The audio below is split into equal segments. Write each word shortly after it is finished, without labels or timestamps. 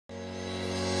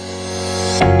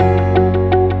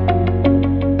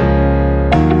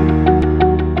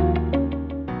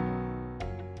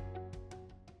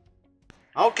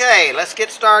Okay, let's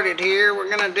get started here. We're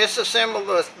going to disassemble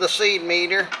the seed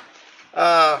meter.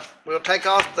 We'll take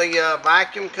off the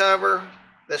vacuum cover.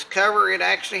 This cover, it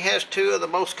actually has two of the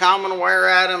most common wear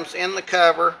items in the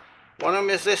cover. One of them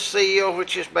is this seal,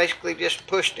 which is basically just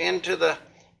pushed into the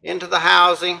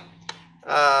housing.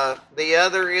 The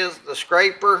other is the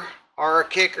scraper or a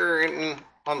kicker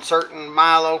on certain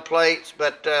Milo plates,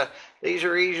 but these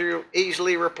are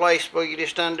easily replaceable. You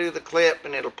just undo the clip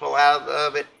and it'll pull out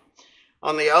of it.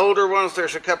 On the older ones,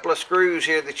 there's a couple of screws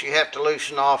here that you have to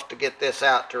loosen off to get this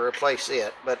out to replace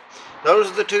it. But those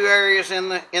are the two areas in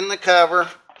the cover.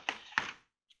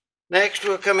 Next,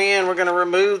 we'll come in. We're going to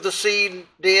remove the seed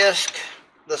disc.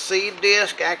 The seed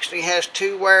disc actually has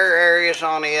two wear areas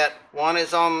on it. One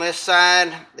is on this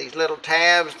side. These little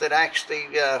tabs that actually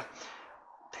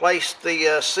place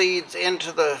the seeds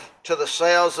into the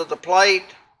cells of the plate.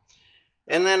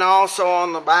 And then also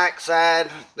on the back side,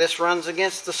 this runs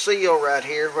against the seal right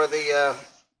here, where the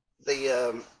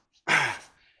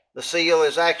seal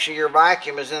is actually, your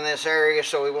vacuum is in this area,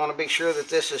 so we want to be sure that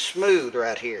this is smooth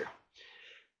right here.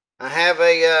 I have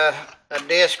a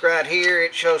disc right here.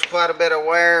 It shows quite a bit of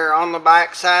wear on the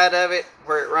back side of it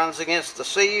where it runs against the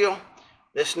seal.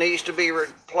 This needs to be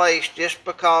replaced just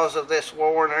because of this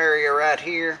worn area right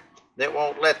here that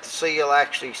won't let the seal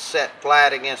actually set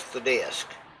flat against the disc.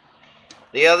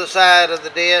 The other side of the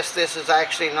disc, this is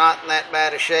actually not in that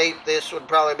bad a shape. This would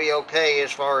probably be okay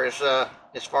as far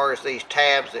as these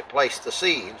tabs that place the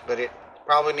seeds, but it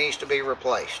probably needs to be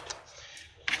replaced.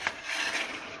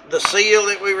 The seal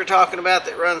that we were talking about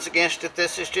that runs against it,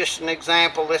 this is just an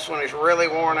example. This one is really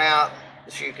worn out.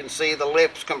 As you can see, the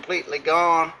lip's completely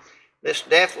gone. This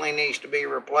definitely needs to be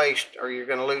replaced, or you're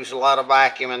going to lose a lot of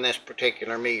vacuum in this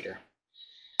particular meter.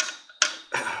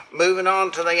 Moving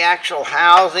on to the actual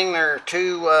housing, there are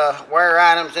two wear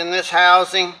items in this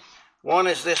housing. One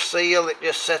is this seal that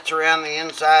just sits around the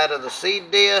inside of the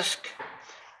seed disc.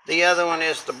 The other one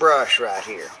is the brush right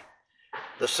here.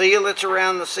 The seal that's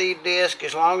around the seed disc,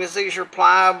 as long as these are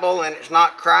pliable and it's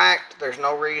not cracked, there's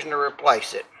no reason to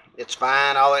replace it. It's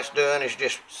fine. All it's doing is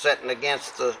just sitting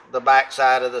against the back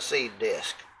side of the seed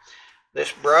disc.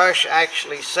 This brush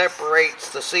actually separates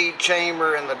the seed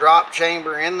chamber and the drop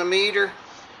chamber in the meter.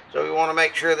 So we want to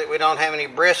make sure that we don't have any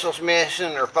bristles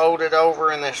missing or folded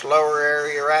over in this lower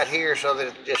area right here, so that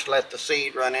it just let the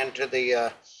seed run into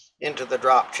the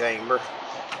drop chamber.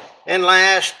 And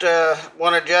last,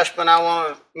 one adjustment I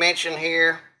want to mention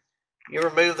here, you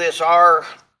remove this R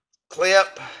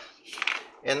clip,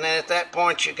 and then at that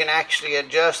point you can actually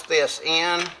adjust this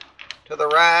in to the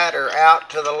right or out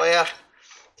to the left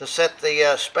to set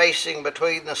the spacing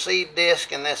between the seed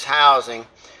disc and this housing.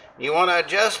 You want to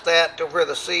adjust that to where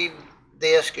the seed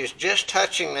disc is just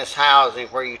touching this housing.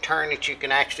 Where you turn it, you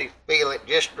can actually feel it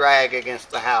just drag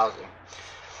against the housing.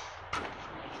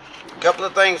 A couple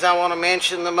of things I want to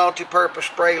mention. The multi-purpose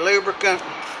spray lubricant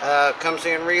comes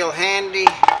in real handy.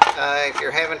 If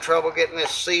you're having trouble getting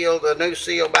this seal, the new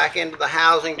seal, back into the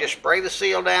housing, just spray the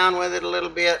seal down with it a little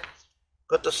bit.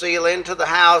 Put the seal into the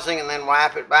housing and then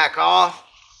wipe it back off.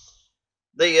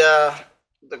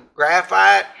 The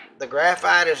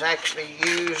graphite is actually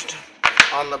used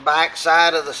on the back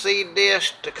side of the seed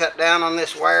disc to cut down on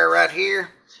this wire right here.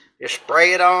 Just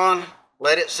spray it on,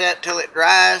 let it set till it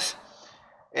dries,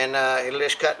 and it'll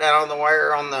just cut down on the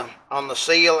wire on the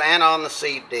seal and on the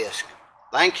seed disc.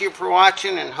 Thank you for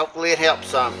watching, and hopefully it helps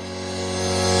some.